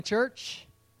Church.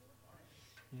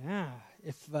 Yeah,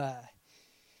 if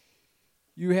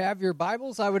you have your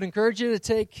Bibles, I would encourage you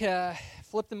to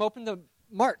flip them open to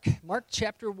Mark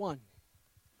chapter 1.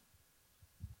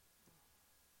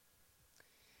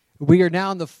 We are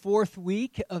now in the fourth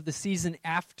week of the season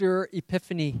after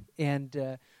Epiphany, and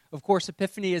of course,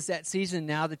 Epiphany is that season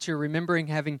now that you're remembering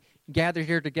having gathered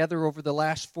here together over the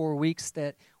last 4 weeks,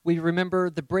 that we remember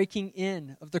the breaking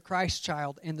in of the Christ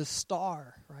child and the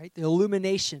star, right? The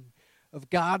illumination of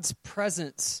God's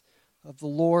presence of the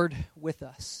Lord with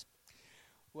us.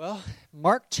 Well,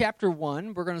 Mark chapter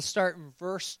 1, we're going to start in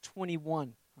verse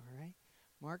 21, all right?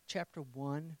 Mark chapter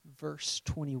 1, verse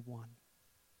 21.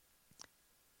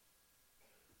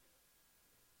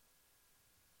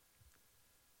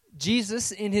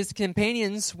 Jesus and his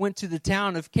companions went to the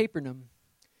town of Capernaum.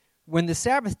 When the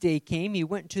Sabbath day came, he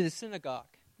went to the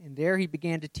synagogue, and there he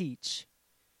began to teach.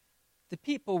 The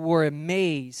people were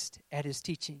amazed at his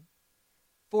teaching,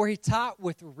 for he taught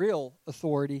with real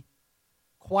authority,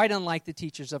 quite unlike the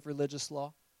teachers of religious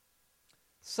law.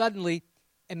 Suddenly,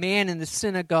 a man in the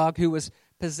synagogue who was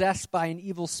possessed by an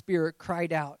evil spirit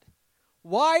cried out,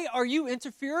 "Why are you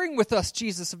interfering with us,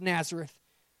 Jesus of Nazareth?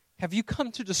 Have you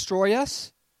come to destroy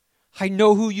us? I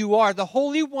know who you are, the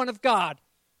Holy One of God."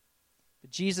 But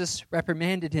Jesus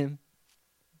reprimanded him.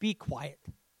 "Be quiet.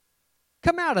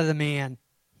 Come out of the man,"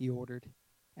 he ordered.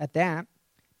 At that,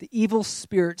 the evil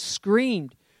spirit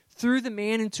screamed, threw the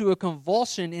man into a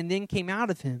convulsion, and then came out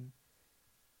of him.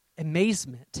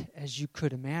 Amazement, as you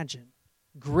could imagine,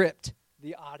 gripped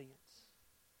the audience.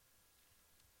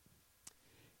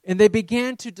 And they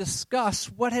began to discuss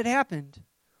what had happened.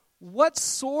 "What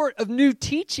sort of new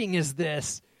teaching is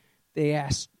this?" they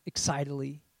asked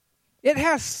excitedly. "It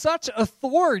has such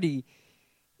authority.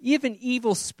 Even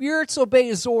evil spirits obey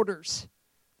his orders."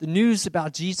 The news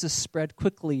about Jesus spread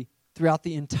quickly throughout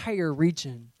the entire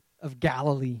region of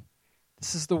Galilee.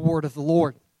 This is the word of the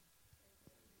Lord.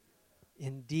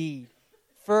 Indeed.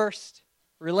 First,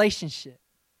 relationship.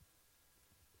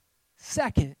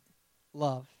 Second,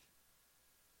 love.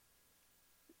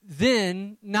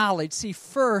 Then, knowledge. See,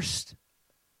 first,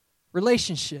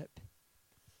 relationship.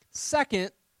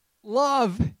 Second,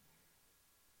 love.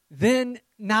 Then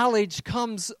knowledge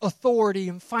comes authority.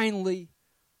 And finally,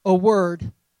 a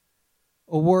word.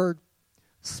 A word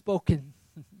spoken.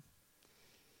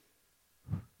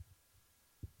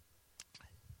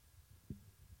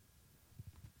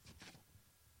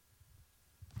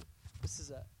 This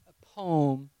is a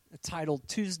poem titled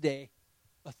Tuesday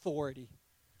Authority.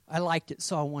 I liked it,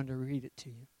 so I wanted to read it to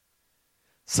you.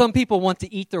 Some people want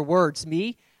to eat their words.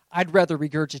 Me, I'd rather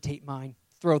regurgitate mine,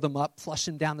 throw them up, flush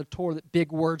them down the toilet.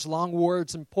 Big words, long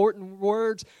words, important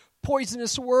words,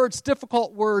 poisonous words,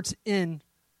 difficult words, in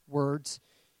words.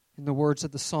 In the words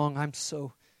of the song, I'm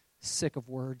so sick of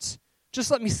words.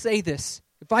 Just let me say this.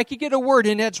 If I could get a word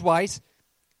in edgewise,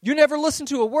 you never listen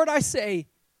to a word I say.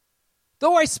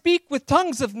 Though I speak with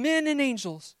tongues of men and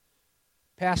angels.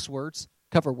 Pass words,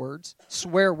 cover words,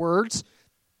 swear words,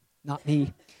 not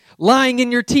me. Lying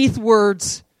in your teeth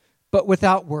words. But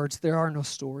without words, there are no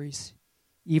stories.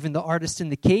 Even the artist in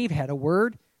the cave had a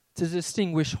word to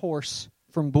distinguish horse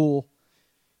from bull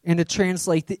and to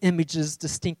translate the images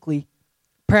distinctly.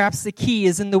 Perhaps the key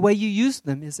is in the way you use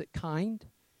them. Is it kind?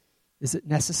 Is it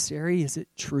necessary? Is it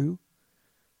true?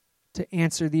 To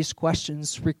answer these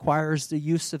questions requires the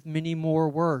use of many more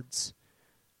words,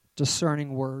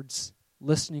 discerning words,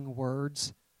 listening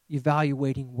words,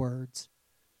 evaluating words.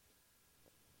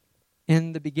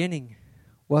 In the beginning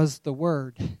was the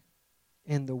Word,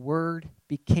 and the Word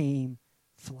became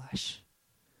flesh.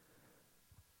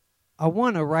 I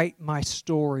want to write my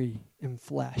story in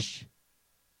flesh,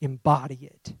 embody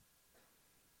it,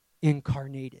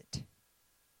 incarnate it.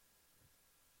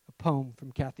 A poem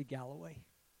from Kathy Galloway.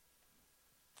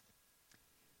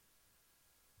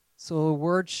 So the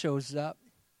Word shows up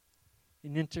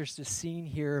and enters the scene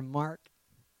here in Mark,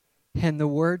 and the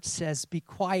Word says, "Be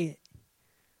quiet,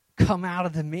 come out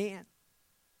of the man."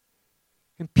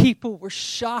 And people were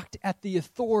shocked at the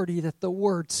authority that the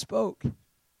Word spoke.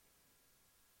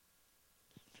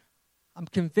 I'm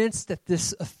convinced that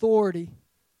this authority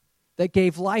that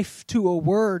gave life to a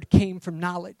word came from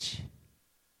knowledge.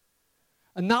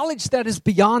 A knowledge that is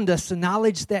beyond us, a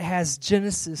knowledge that has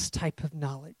Genesis type of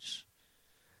knowledge.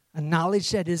 A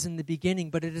knowledge that is in the beginning,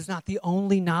 but it is not the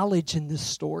only knowledge in this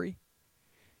story.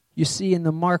 You see, in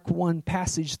the Mark 1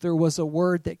 passage, there was a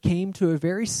word that came to a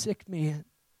very sick man.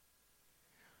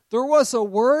 There was a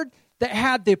word that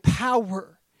had the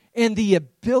power and the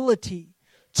ability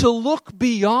to look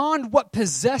beyond what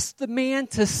possessed the man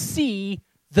to see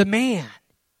the man.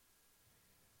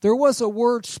 There was a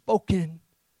word spoken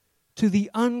to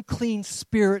the unclean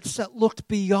spirits that looked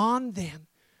beyond them,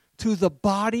 to the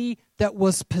body that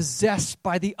was possessed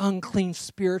by the unclean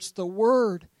spirits, the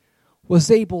Word was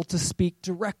able to speak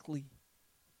directly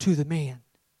to the man.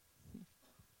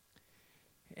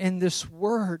 And this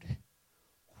Word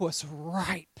was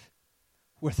ripe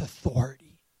with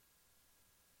authority.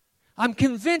 I'm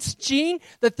convinced, Gene,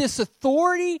 that this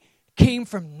authority came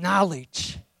from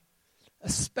knowledge, a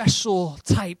special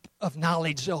type of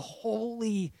knowledge, a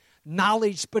holy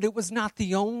knowledge, but it was not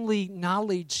the only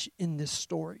knowledge in this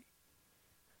story.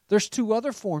 There's two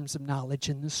other forms of knowledge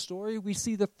in this story. We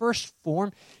see the first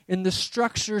form in the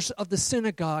structures of the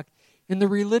synagogue, in the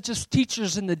religious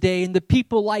teachers in the day, and the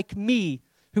people like me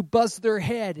who buzzed their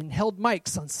head and held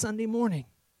mics on Sunday morning.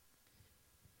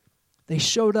 They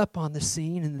showed up on the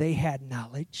scene and they had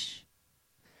knowledge.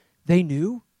 They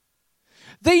knew.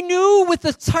 They knew with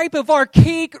a type of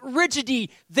archaic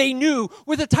rigidity. They knew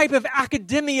with a type of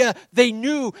academia. They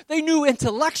knew. They knew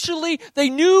intellectually. They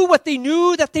knew what they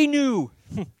knew that they knew.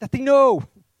 That they know.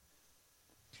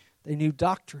 They knew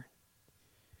doctrine.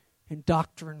 And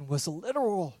doctrine was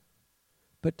literal,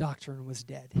 but doctrine was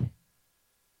dead.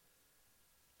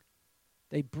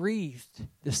 They breathed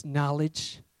this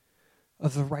knowledge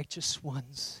of the righteous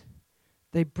ones.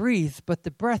 They breathed, but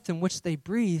the breath in which they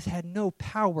breathed had no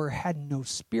power, had no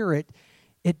spirit.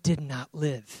 It did not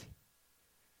live.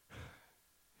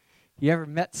 You ever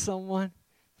met someone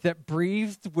that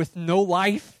breathed with no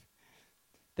life?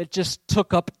 That just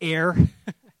took up air?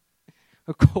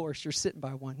 Of course, you're sitting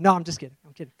by one. No, I'm just kidding.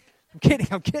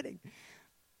 I'm kidding.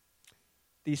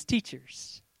 These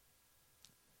teachers,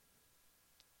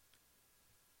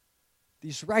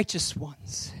 these righteous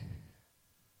ones,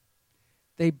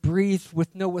 they breathed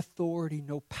with no authority,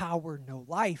 no power, no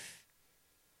life.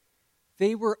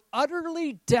 They were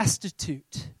utterly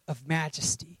destitute of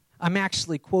majesty. I'm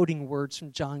actually quoting words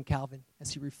from John Calvin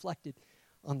as he reflected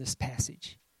on this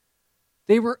passage.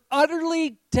 They were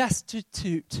utterly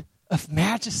destitute of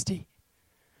majesty.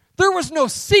 There was no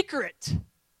secret.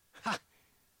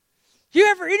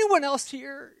 Anyone else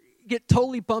here get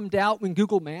totally bummed out when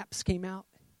Google Maps came out?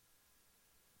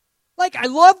 Like, I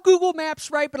love Google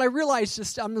Maps, right? But I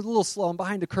realized I'm a little slow. I'm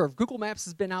behind the curve. Google Maps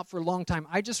has been out for a long time.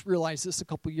 I just realized this a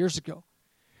couple years ago.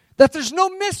 That there's no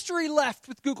mystery left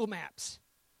with Google Maps.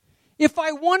 If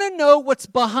I want to know what's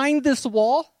behind this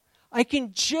wall, I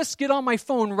can just get on my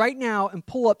phone right now and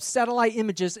pull up satellite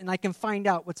images and I can find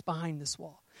out what's behind this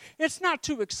wall. It's not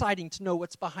too exciting to know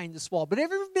what's behind this wall. But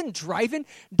have you ever been driving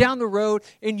down the road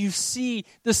and you see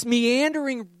this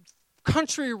meandering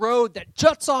country road that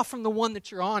juts off from the one that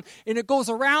you're on, and it goes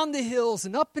around the hills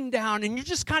and up and down, and you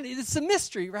just it's a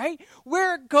mystery, right?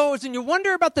 Where it goes, and you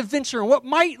wonder about the venture and what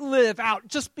might live out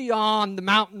just beyond the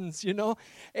mountains,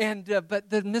 And but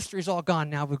the mystery's all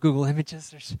gone now with Google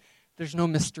Images. There's no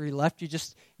mystery left.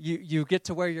 You get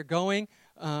to where you're going,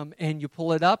 and you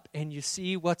pull it up, and you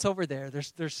see what's over there.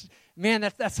 That's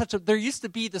such a. There used to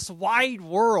be this wide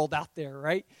world out there,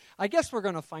 right? I guess we're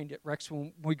going to find it, Rex,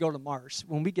 when we go to Mars.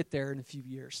 When we get there in a few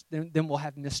years, then we'll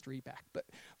have mystery back. But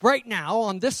right now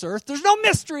on this earth, there's no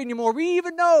mystery anymore. We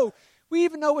even know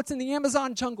what's in the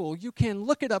Amazon jungle. You can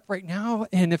look it up right now,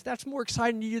 and if that's more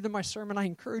exciting to you than my sermon, I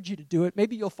encourage you to do it.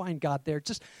 Maybe you'll find God there.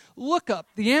 Just look up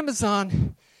the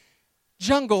Amazon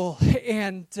jungle,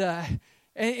 and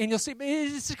you'll see.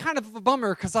 It's kind of a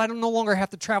bummer because I no longer have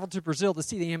to travel to Brazil to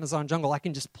see the Amazon jungle. I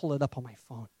can just pull it up on my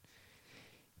phone.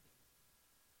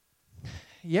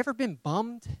 You ever been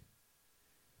bummed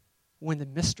when the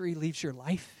mystery leaves your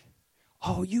life?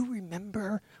 Oh, you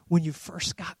remember when you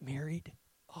first got married?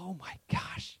 Oh my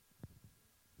gosh.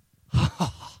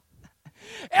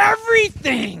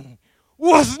 Everything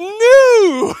was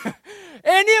new.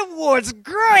 And it was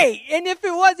great. And if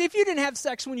you didn't have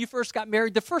sex when you first got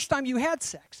married, the first time you had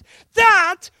sex,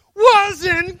 that was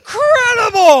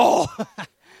incredible.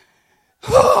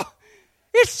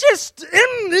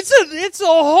 It's a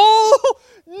whole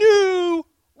new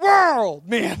world,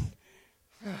 man.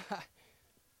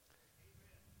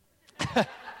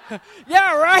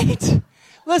 Yeah, right?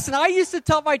 Listen, I used to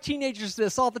tell my teenagers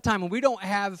this all the time, and we don't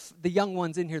have the young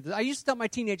ones in here. I used to tell my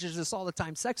teenagers this all the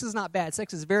time. Sex is not bad.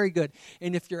 Sex is very good.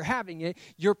 And if you're having it,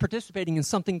 you're participating in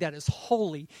something that is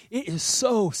holy. It is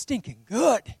so stinking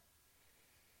good.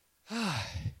 And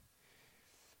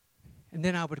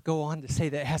then I would go on to say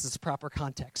that it has its proper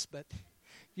context, but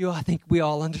I think we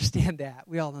all understand that.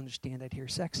 We all understand that here.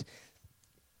 Sex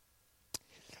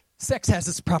has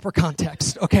its proper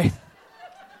context, okay?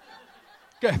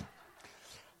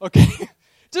 Okay.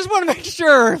 Just want to make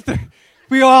sure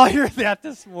we all hear that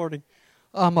this morning.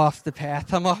 I'm off the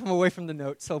path. I'm away from the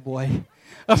notes. Oh, boy.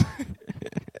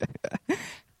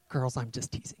 Girls, I'm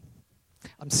just teasing.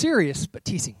 I'm serious, but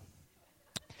teasing.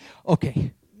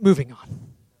 Okay, moving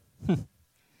on.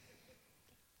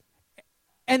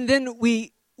 And then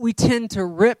we tend to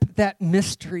rip that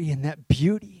mystery and that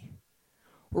beauty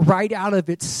right out of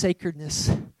its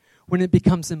sacredness when it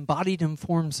becomes embodied in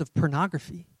forms of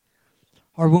pornography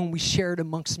or when we share it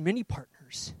amongst many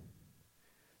partners.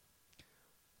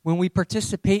 When we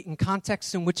participate in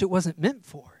contexts in which it wasn't meant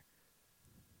for.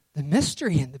 The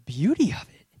mystery and the beauty of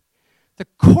it. The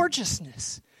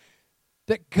gorgeousness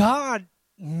that God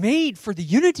made for the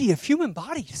unity of human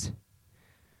bodies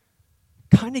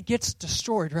kind of gets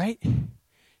destroyed, right?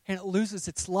 And it loses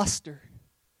its luster.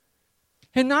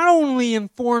 And not only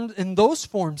informed in those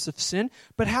forms of sin,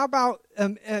 but how about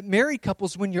married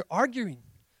couples when you're arguing,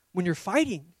 when you're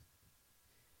fighting?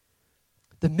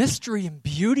 The mystery and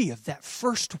beauty of that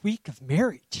first week of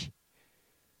marriage.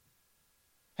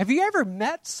 Have you ever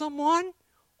met someone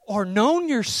or known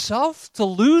yourself to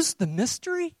lose the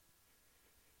mystery?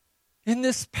 In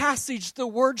this passage, the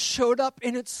word showed up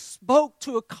and it spoke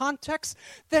to a context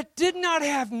that did not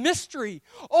have mystery,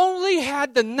 only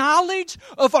had the knowledge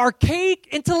of archaic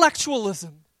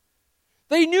intellectualism.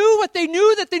 They knew what they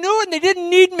knew that they knew, and they didn't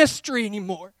need mystery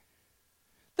anymore.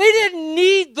 They didn't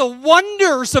need the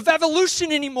wonders of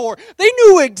evolution anymore. They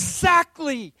knew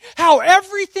exactly how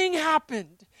everything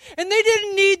happened. And they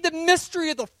didn't need the mystery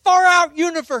of the far-out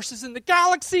universes and the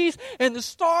galaxies and the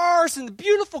stars and the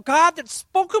beautiful God that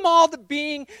spoke them all to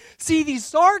being. See,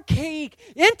 these archaic,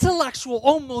 intellectual,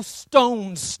 almost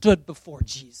stones stood before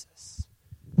Jesus.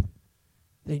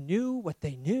 They knew what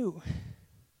they knew.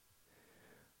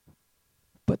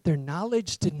 But their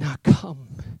knowledge did not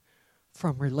come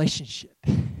from relationship.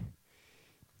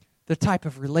 The type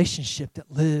of relationship that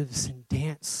lives and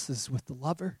dances with the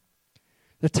lover.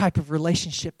 The type of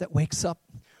relationship that wakes up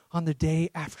on the day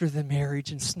after the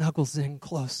marriage and snuggles in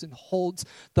close and holds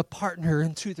the partner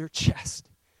into their chest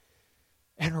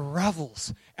and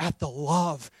revels at the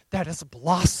love that has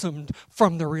blossomed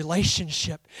from the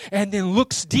relationship and then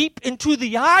looks deep into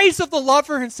the eyes of the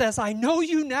lover and says, I know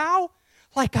you now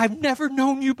like I've never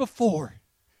known you before.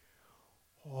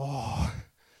 Oh,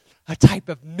 a type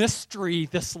of mystery,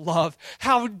 this love.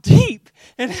 How deep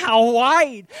and how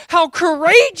wide, how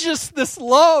courageous this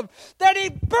love, that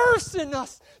it bursts in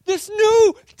us this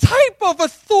new type of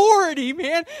authority,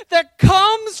 man, that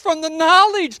comes from the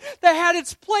knowledge that had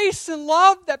its place in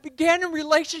love that began in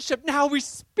relationship. Now we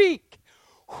speak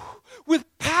with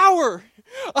power.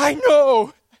 I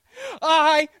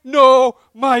know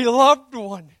my loved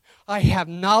one. I have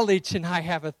knowledge and I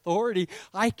have authority.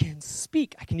 I can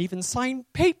speak. I can even sign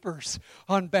papers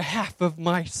on behalf of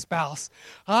my spouse.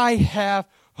 I have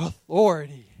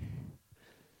authority.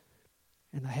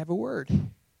 And I have a word.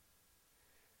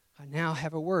 I now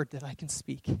have a word that I can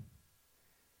speak.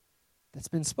 That's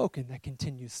been spoken, that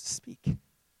continues to speak.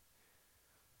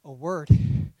 A word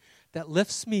that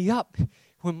lifts me up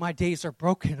when my days are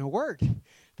broken. A word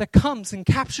that comes and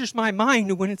captures my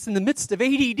mind when it's in the midst of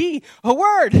ADD. A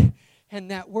word. And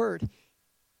that word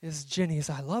is, Jenny's,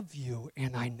 I love you,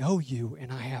 and I know you, and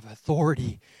I have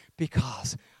authority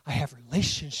because I have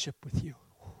relationship with you.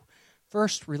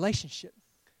 First, relationship.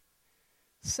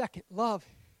 Second, love.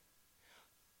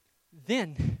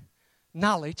 Then,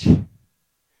 knowledge.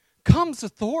 Comes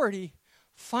authority.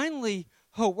 Finally,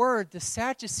 a word. The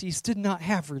Sadducees did not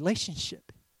have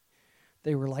relationship.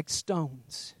 They were like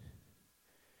stones.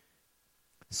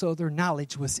 So their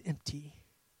knowledge was empty.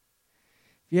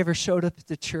 Have you ever showed up at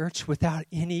the church without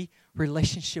any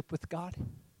relationship with God?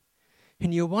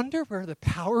 And you wonder where the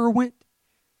power went?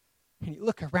 And you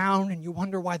look around and you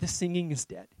wonder why the singing is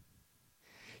dead?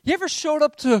 You ever showed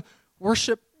up to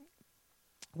worship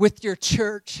with your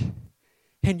church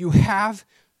and you have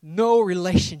no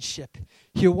relationship?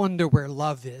 You wonder where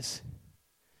love is.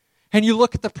 And you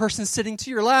look at the person sitting to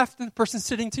your left and the person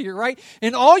sitting to your right,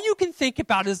 and all you can think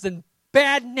about is the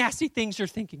bad, nasty things you're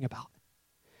thinking about.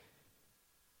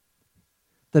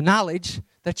 The knowledge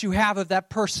that you have of that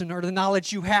person, or the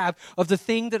knowledge you have of the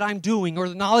thing that I'm doing, or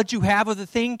the knowledge you have of the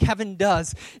thing Kevin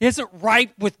does, isn't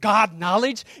right with God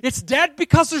knowledge. It's dead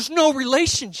because there's no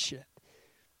relationship.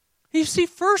 You see,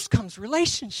 first comes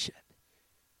relationship.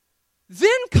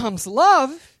 Then comes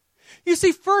love. You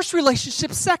see, first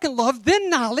relationship, second love, then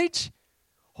knowledge.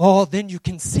 Oh, then you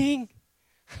can sing.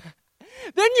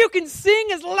 Then you can sing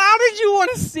as loud as you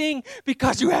want to sing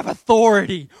because you have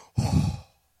authority. Oh.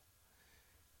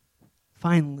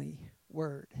 Finally,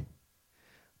 word.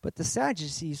 But the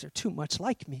Sadducees are too much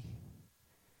like me.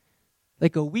 They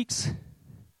go weeks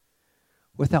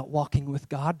without walking with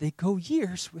God. They go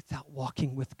years without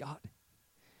walking with God.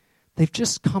 They've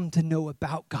just come to know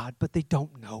about God, but they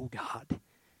don't know God.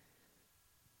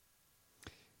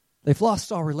 They've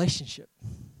lost all relationship.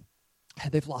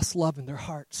 And they've lost love in their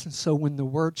hearts. And so when the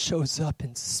Word shows up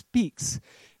and speaks,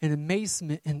 and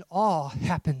amazement and awe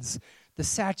happens, the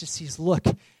Sadducees look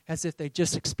as if they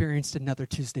just experienced another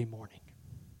Tuesday morning.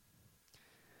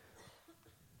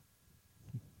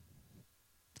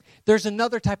 There's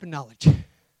another type of knowledge.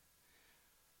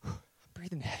 I'm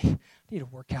breathing heavy. I need to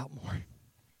work out more.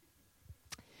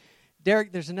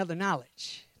 Derek, there's another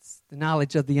knowledge. It's the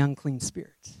knowledge of the unclean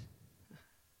spirits.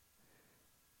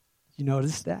 You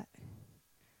notice that?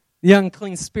 The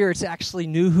unclean spirits actually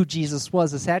knew who Jesus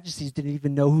was. The Sadducees didn't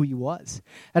even know who he was.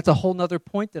 That's a whole other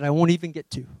point that I won't even get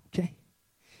to, okay?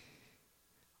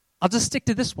 I'll just stick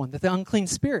to this one, that the unclean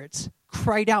spirits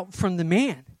cried out from the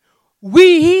man,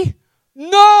 "We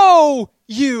know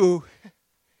you."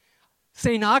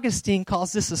 St. Augustine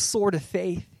calls this a sort of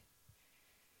faith.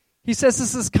 He says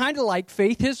this is kind of like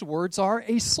faith. His words are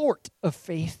a sort of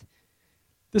faith.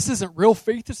 This isn't real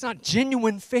faith. It's not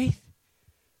genuine faith.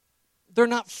 They're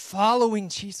not following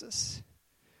Jesus.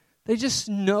 They just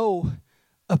know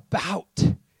about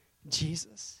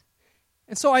Jesus.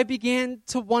 And so I began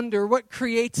to wonder what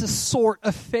creates a sort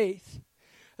of faith.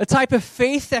 A type of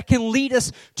faith that can lead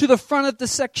us to the front of the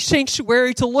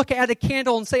sanctuary to look at a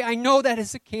candle and say, I know that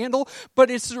is a candle, but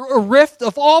it's a rift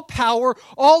of all power,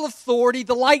 all authority.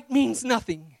 The light means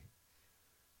nothing.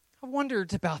 I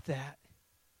wondered about that.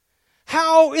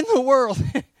 How in the world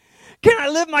can I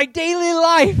live my daily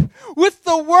life with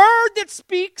the Word that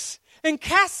speaks and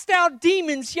casts out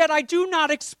demons, yet I do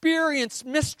not experience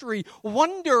mystery,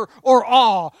 wonder, or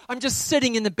awe? I'm just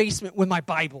sitting in the basement with my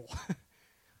Bible.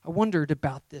 I wondered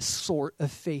about this sort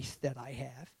of faith that I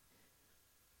have.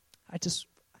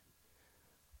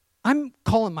 I'm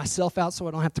calling myself out so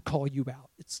I don't have to call you out.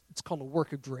 It's called a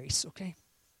work of grace, okay?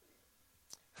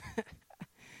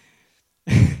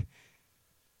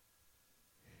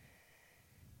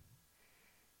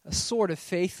 A sort of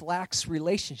faith lacks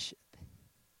relationship.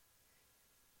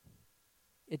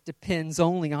 It depends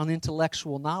only on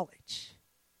intellectual knowledge.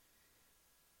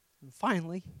 And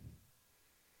finally,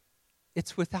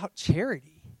 it's without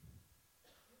charity.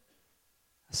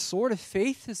 A sort of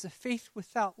faith is a faith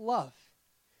without love.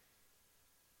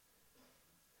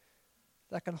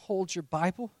 That can hold your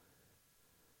Bible,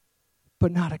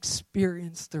 but not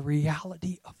experience the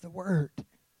reality of the Word.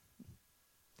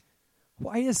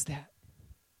 Why is that?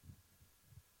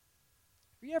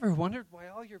 Have you ever wondered why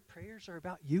all your prayers are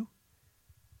about you?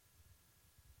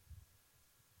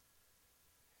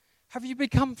 Have you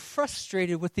become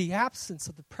frustrated with the absence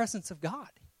of the presence of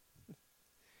God?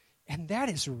 And that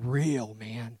is real,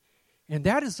 man. And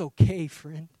that is okay,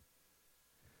 friend.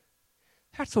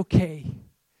 That's okay.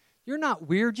 You're not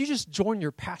weird. You just join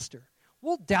your pastor.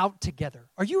 We'll doubt together.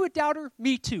 Are you a doubter?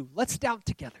 Me too. Let's doubt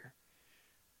together.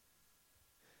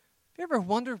 Have you ever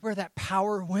wondered where that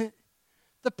power went?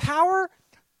 The power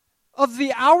of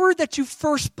the hour that you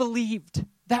first believed,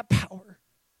 that power.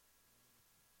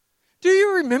 Do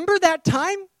you remember that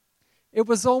time? It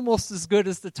was almost as good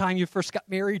as the time you first got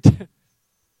married.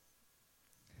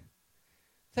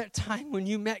 That time when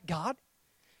you met God.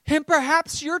 And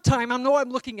perhaps your time, I know I'm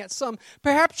looking at some,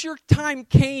 perhaps your time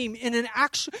came in an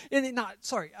actual,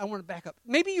 I want to back up.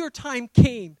 Maybe your time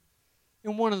came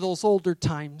in one of those older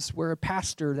times where a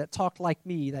pastor that talked like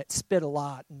me, that spit a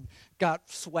lot and got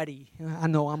sweaty. I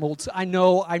know I'm old. I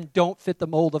know I don't fit the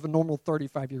mold of a normal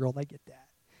 35-year-old. I get that.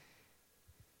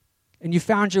 And you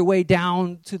found your way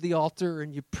down to the altar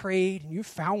and you prayed and you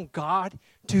found God.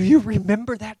 Do you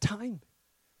remember that time?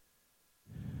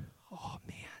 Oh,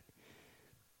 man.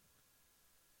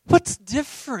 What's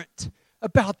different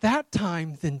about that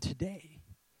time than today?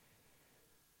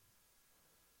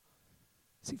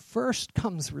 See, first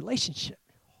comes relationship.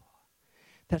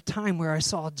 That time where I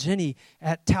saw Jenny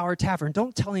at Tower Tavern.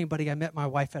 Don't tell anybody I met my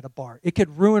wife at a bar. It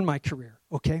could ruin my career,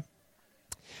 okay?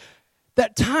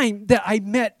 That time that I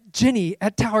met Jenny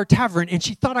at Tower Tavern and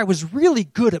she thought I was really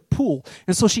good at pool.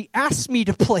 And so she asked me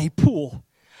to play pool.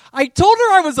 I told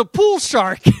her I was a pool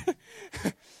shark.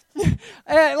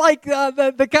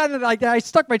 The kind of like I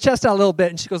stuck my chest out a little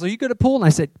bit and she goes, "Are you good at pool?" And I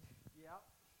said, "Yeah."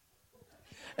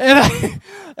 And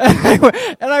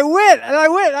I went.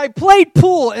 I played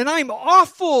pool and I'm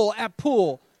awful at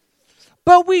pool.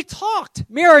 But we talked.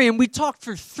 Miriam, we talked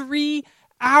for 3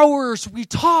 hours. We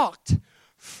talked.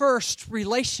 First,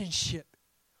 relationship.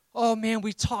 Oh man,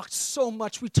 we talked so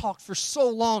much. We talked for so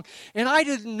long. And I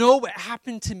didn't know what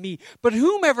happened to me. But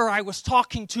whomever I was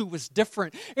talking to was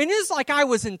different. And it's like I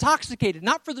was intoxicated.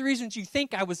 Not for the reasons you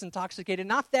think I was intoxicated.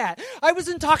 Not that. I was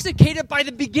intoxicated by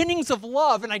the beginnings of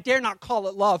love. And I dare not call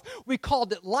it love. We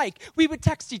called it like. We would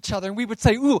text each other and we would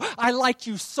say, ooh, I like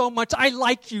you so much. I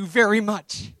like you very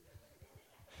much.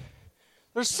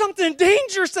 There's something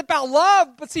dangerous about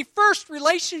love. But see, first,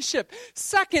 relationship.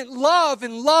 Second, love.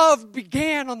 And love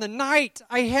began on the night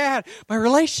I had my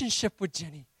relationship with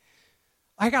Jenny.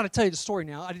 I got to tell you the story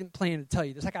now. I didn't plan to tell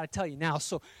you this. I got to tell you now.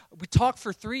 So we talked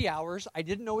for 3 hours. I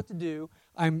didn't know what to do.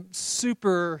 I'm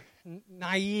super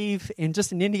naive and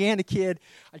just an Indiana kid.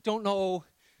 I don't know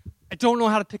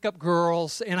how to pick up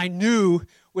girls. And I knew,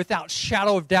 without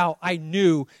shadow of doubt, I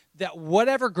knew that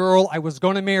whatever girl I was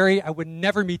going to marry, I would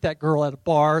never meet that girl at a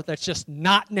bar. That's just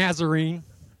not Nazarene.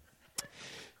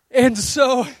 And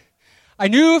so I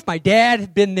knew if my dad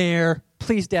had been there,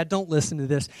 please, Dad, don't listen to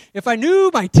this. If I knew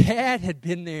my dad had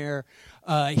been there,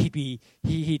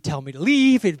 he'd tell me to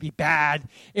leave. It'd be bad.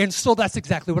 And so that's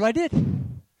exactly what I did.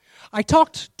 I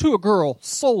talked to a girl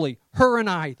solely, her and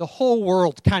I. The whole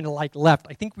world kind of like left.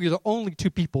 I think we were the only 2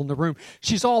 people in the room.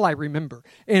 She's all I remember.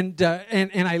 And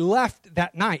I left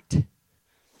that night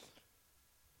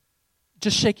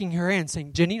just shaking her hand,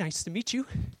 saying, Jenny, nice to meet you.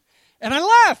 And I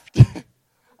left.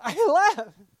 I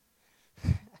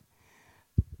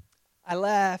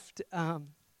left.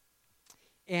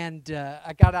 And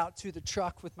I got out to the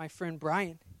truck with my friend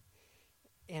Brian.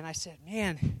 And I said,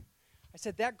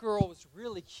 that girl was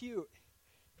really cute.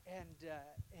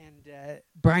 And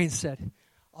Brian said,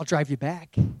 I'll drive you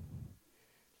back.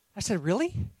 I said,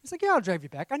 really? He's like, yeah, I'll drive you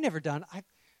back. I've never done.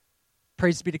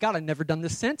 Praise be to God, I've never done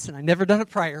this since, and I've never done it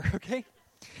prior, okay?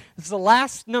 This is the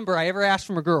last number I ever asked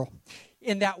from a girl.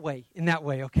 In that way,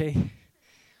 okay?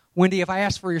 Wendy, if I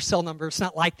ask for your cell number, it's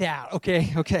not like that,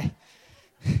 okay?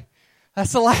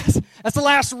 That's the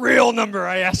last real number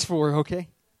I asked for, okay?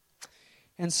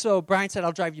 And so Brian said,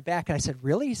 I'll drive you back. And I said,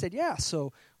 really? He said, yeah.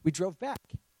 So we drove back.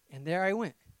 And there I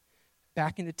went.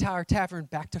 Back into Tower Tavern,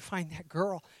 back to find that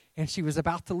girl. And she was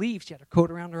about to leave. She had her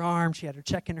coat around her arm. She had her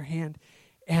check in her hand.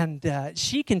 And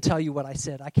she can tell you what I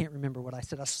said. I can't remember what I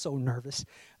said. I was so nervous.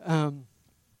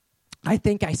 I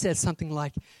think I said something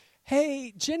like,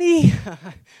 hey, Jenny,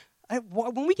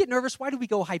 when we get nervous, why do we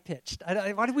go high-pitched?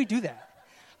 Why do we do that?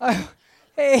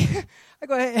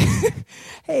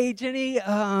 Hey, Jenny,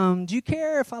 do you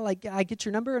care if I get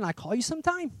your number and I call you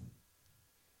sometime?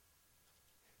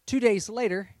 2 days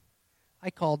later,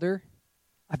 I called her.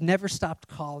 I've never stopped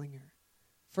calling her.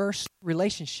 First,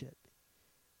 relationship.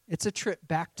 It's a trip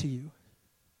back to you.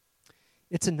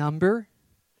 It's a number.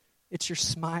 It's your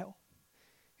smile.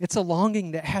 It's a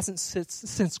longing that hasn't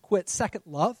since quit. Second,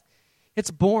 love. It's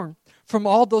born from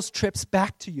all those trips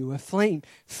back to you. A flame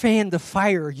fanned the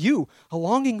fire. You, a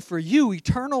longing for you,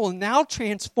 eternal and now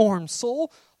transformed.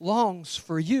 Soul longs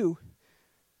for you.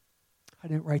 I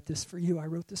didn't write this for you. I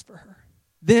wrote this for her.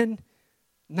 Then,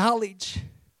 knowledge.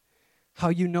 How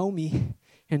you know me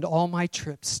and all my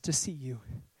trips to see you.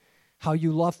 How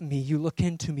you love me. You look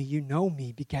into me. You know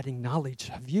me. Begetting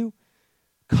knowledge of you.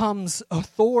 Comes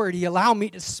authority. Allow me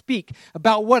to speak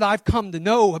about what I've come to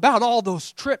know, about all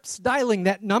those trips, dialing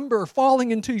that number,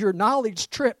 falling into your knowledge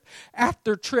trip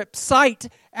after trip, sight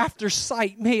after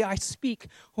sight. May I speak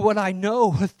what I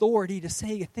know, authority to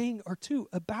say a thing or two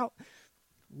about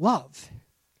love.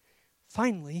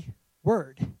 Finally,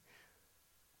 word.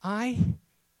 I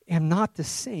am not the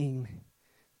same.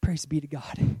 Praise be to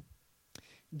God.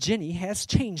 Jenny has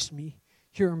changed me.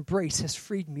 Your embrace has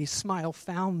freed me. Smile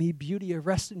found me. Beauty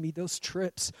arrested me. Those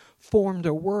trips formed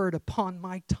a word upon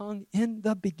my tongue in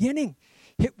the beginning.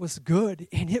 It was good,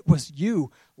 and it was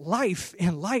you. Life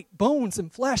and light, bones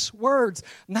and flesh, words,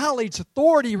 knowledge,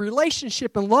 authority,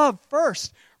 relationship, and love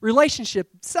first. Relationship,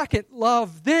 second,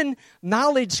 love. Then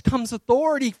knowledge comes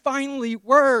authority. Finally,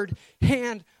 word.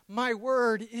 And my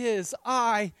word is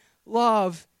I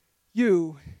love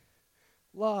you.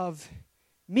 Love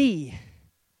me.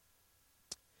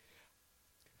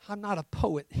 I'm not a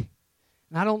poet, and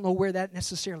I don't know where that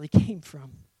necessarily came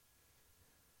from.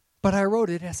 But I wrote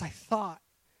it as I thought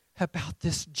about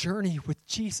this journey with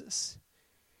Jesus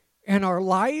and our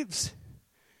lives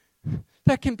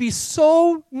that can be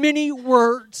so many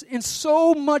words and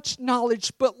so much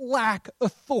knowledge but lack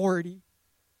authority.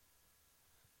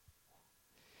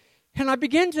 And I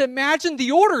began to imagine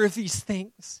the order of these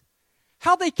things,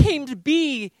 how they came to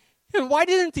be, and why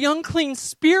didn't the unclean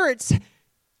spirits,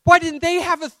 why didn't they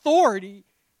have authority?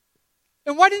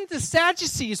 And why didn't the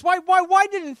Sadducees, why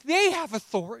didn't they have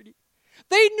authority?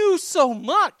 They knew so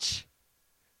much.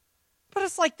 But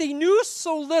it's like they knew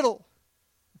so little.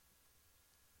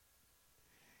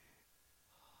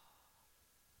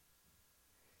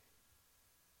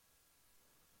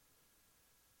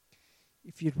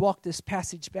 If you'd walk this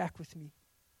passage back with me,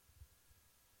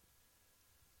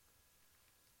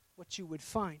 what you would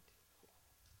find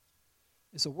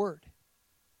is a word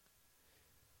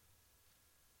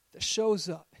that shows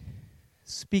up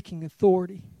speaking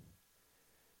authority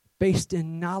based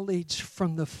in knowledge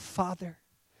from the Father,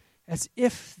 as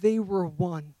if they were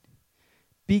one,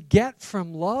 beget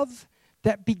from love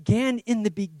that began in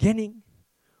the beginning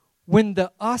when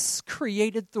the us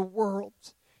created the world.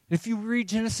 If you read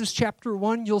Genesis chapter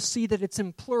 1, you'll see that it's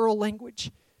in plural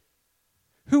language.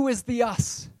 Who is the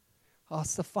us? Oh,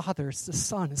 it's the Father, it's the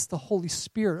Son, it's the Holy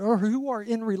Spirit, or who are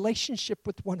in relationship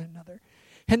with one another.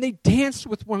 And they danced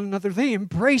with one another. They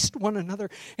embraced one another.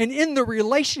 And in the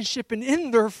relationship and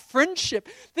in their friendship,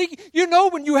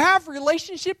 when you have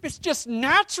relationship, it's just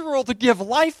natural to give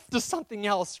life to something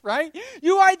else, right?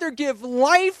 You either give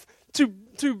life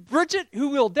to Bridget, who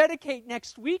we'll dedicate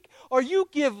next week, or you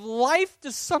give life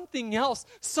to something else,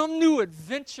 some new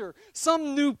adventure,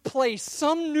 some new place,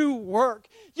 some new work.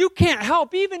 You can't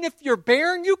help, even if you're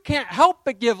barren, you can't help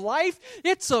but give life.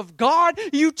 It's of God.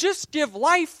 You just give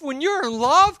life. When you're in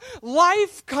love,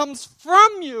 life comes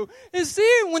from you. And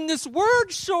see, when this word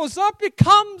shows up, it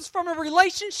comes from a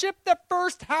relationship that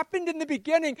first happened in the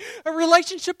beginning, a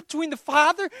relationship between the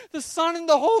Father, the Son, and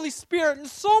the Holy Spirit. And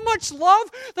so much love,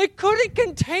 they couldn't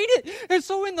contain it. And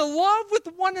so in the love with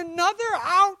one another,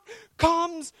 out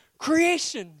comes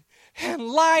creation and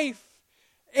life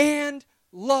and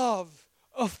love.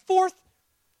 A fourth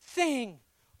thing,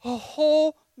 a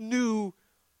whole new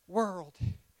world.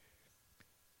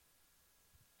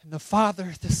 And the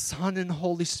Father, the Son, and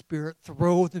Holy Spirit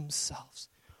throw themselves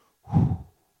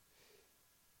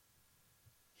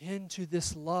into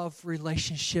this love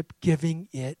relationship, giving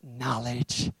it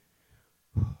knowledge.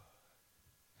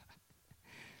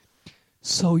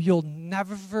 So you'll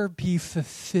never be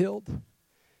fulfilled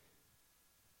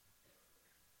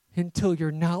until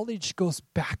your knowledge goes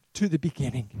back to the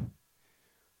beginning.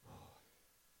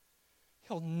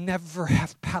 You'll never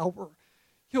have power.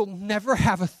 You'll never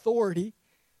have authority.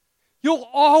 You'll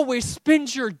always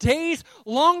spend your days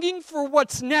longing for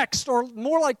what's next, or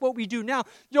more like what we do now.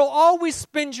 You'll always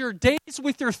spend your days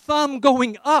with your thumb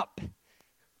going up,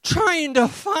 trying to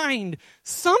find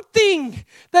something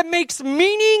that makes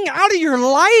meaning out of your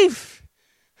life.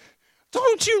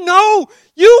 Don't you know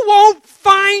you won't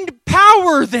find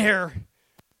power there?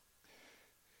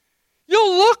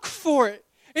 You'll look for it,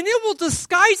 and it will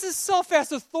disguise itself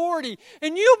as authority.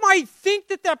 And you might think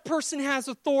that that person has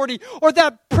authority, or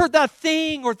that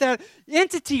thing, or that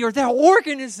entity, or that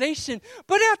organization.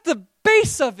 But at the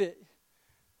base of it,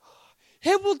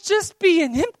 it will just be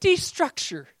an empty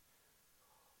structure.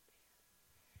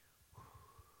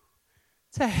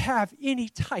 To have any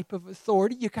type of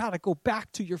authority, you got to go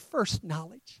back to your first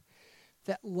knowledge.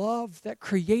 That love that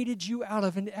created you out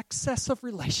of an excess of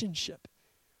relationship.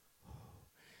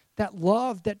 That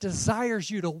love that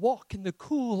desires you to walk in the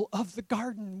cool of the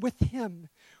garden with him,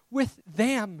 with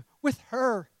them, with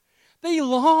her. They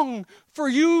long for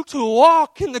you to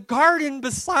walk in the garden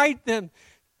beside them.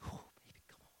 Oh, baby,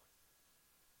 come on.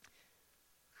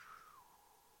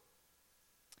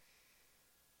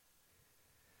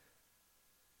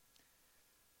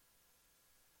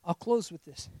 I'll close with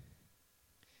this.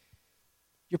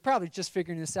 You're probably just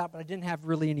figuring this out, but I didn't have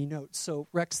really any notes. So,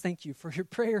 Rex, thank you for your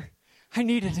prayer. I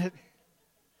needed it.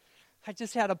 I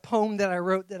just had a poem that I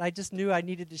wrote that I just knew I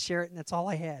needed to share it, and that's all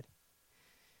I had.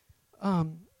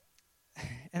 And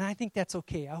I think that's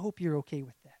okay. I hope you're okay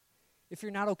with that. If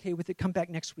you're not okay with it, come back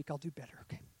next week. I'll do better,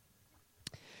 okay?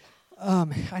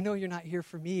 I know you're not here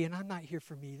for me, and I'm not here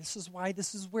for me. This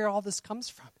is where all this comes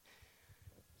from.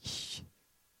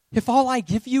 If all I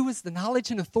give you is the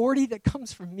knowledge and authority that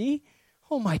comes from me,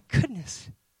 oh my goodness.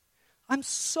 I'm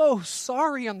so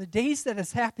sorry on the days that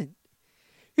has happened.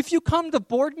 If you come to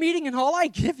board meeting and all I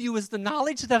give you is the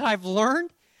knowledge that I've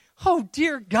learned, oh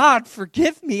dear God,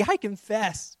 forgive me, I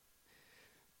confess.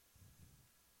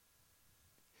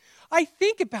 I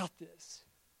think about this.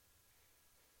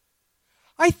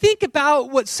 I think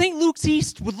about what St. Luke's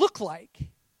East would look like.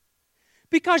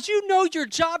 Because you know your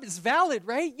job is valid,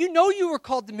 right? You know you were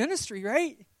called to ministry,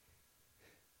 right?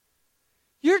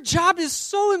 Your job is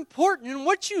so important, and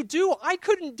what you do, I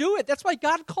couldn't do it. That's why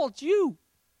God called you.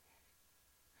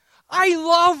 I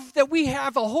love that we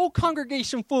have a whole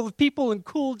congregation full of people in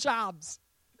cool jobs.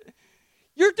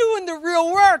 You're doing the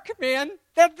real work, man.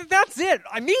 That's it.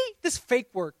 This fake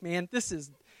work, man. This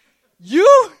is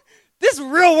you. This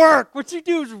real work. What you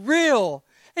do is real.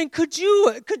 And could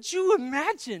you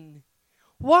imagine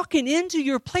walking into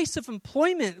your place of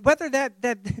employment, whether that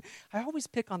I always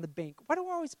pick on the bank. Why do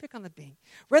I always pick on the bank?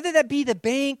 Whether that be the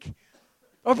bank,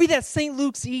 or be that St.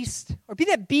 Luke's East, or be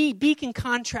that Beacon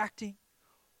Contracting,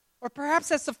 or perhaps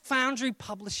that's the Foundry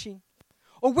Publishing,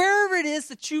 or wherever it is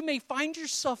that you may find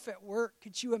yourself at work,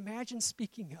 could you imagine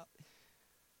speaking up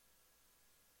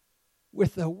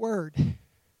with a word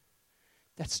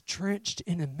that's drenched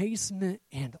in amazement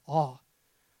and awe?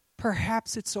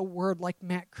 Perhaps it's a word like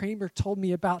Matt Kramer told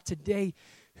me about today,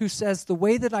 who says the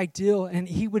way that I deal, and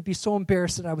he would be so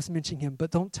embarrassed that I was mentioning him,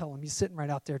 but don't tell him. He's sitting right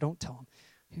out there. Don't tell him.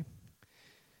 Okay.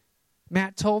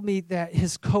 Matt told me that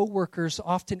his coworkers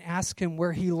often ask him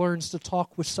where he learns to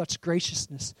talk with such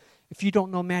graciousness. If you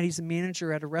don't know Matt, he's a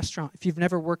manager at a restaurant. If you've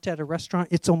never worked at a restaurant,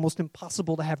 it's almost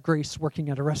impossible to have grace working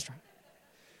at a restaurant.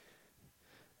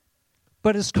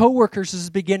 But his coworkers is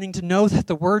beginning to know that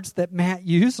the words that Matt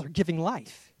used are giving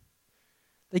life.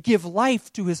 They give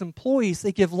life to his employees.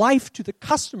 They give life to the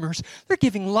customers. They're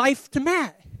giving life to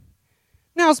Matt.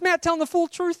 Now, is Matt telling the full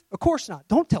truth? Of course not.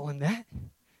 Don't tell him that.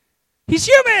 He's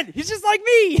human. He's just like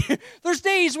me. There's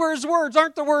days where his words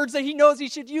aren't the words that he knows he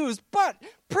should use. But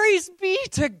praise be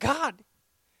to God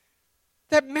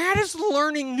that Matt is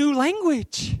learning new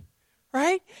language,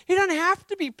 right? He doesn't have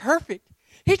to be perfect.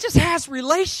 He just has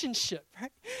relationship,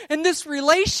 right? And this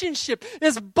relationship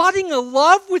is budding a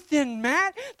love within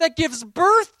Matt that gives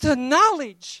birth to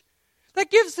knowledge, that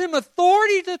gives him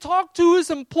authority to talk to his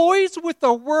employees with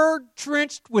a word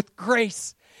drenched with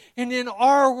grace. And in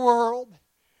our world,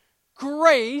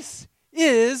 grace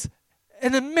is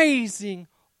an amazing,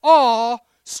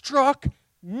 awe-struck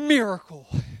miracle.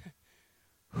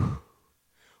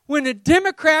 When a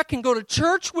Democrat can go to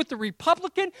church with a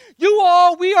Republican,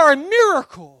 we are a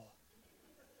miracle.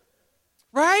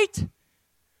 Right?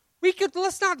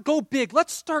 Let's not go big.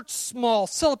 Let's start small.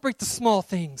 Celebrate the small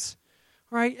things.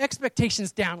 Right?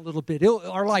 Expectations down a little bit.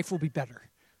 Our life will be better.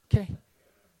 Okay?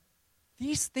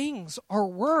 These things are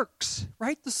works,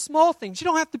 right? The small things. You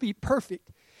don't have to be perfect.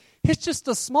 It's just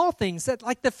the small things that,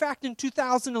 like the fact in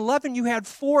 2011 you had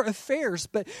 4 affairs,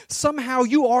 but somehow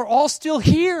you are all still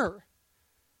here.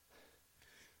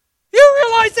 You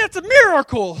realize that's a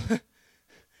miracle.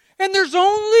 And there's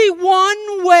only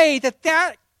one way that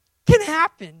can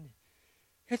happen.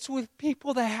 It's with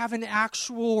people that have an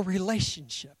actual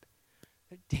relationship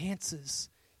that dances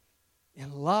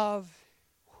in love,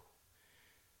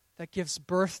 that gives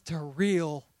birth to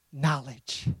real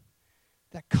knowledge,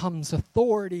 that comes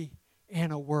authority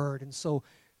and a word. And so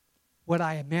what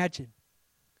I imagine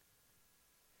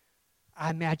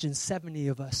 70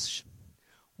 of us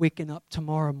waking up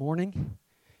tomorrow morning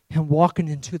and walking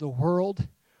into the world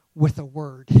with a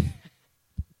word.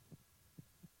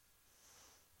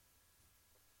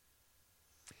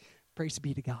 Praise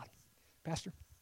be to God. Pastor?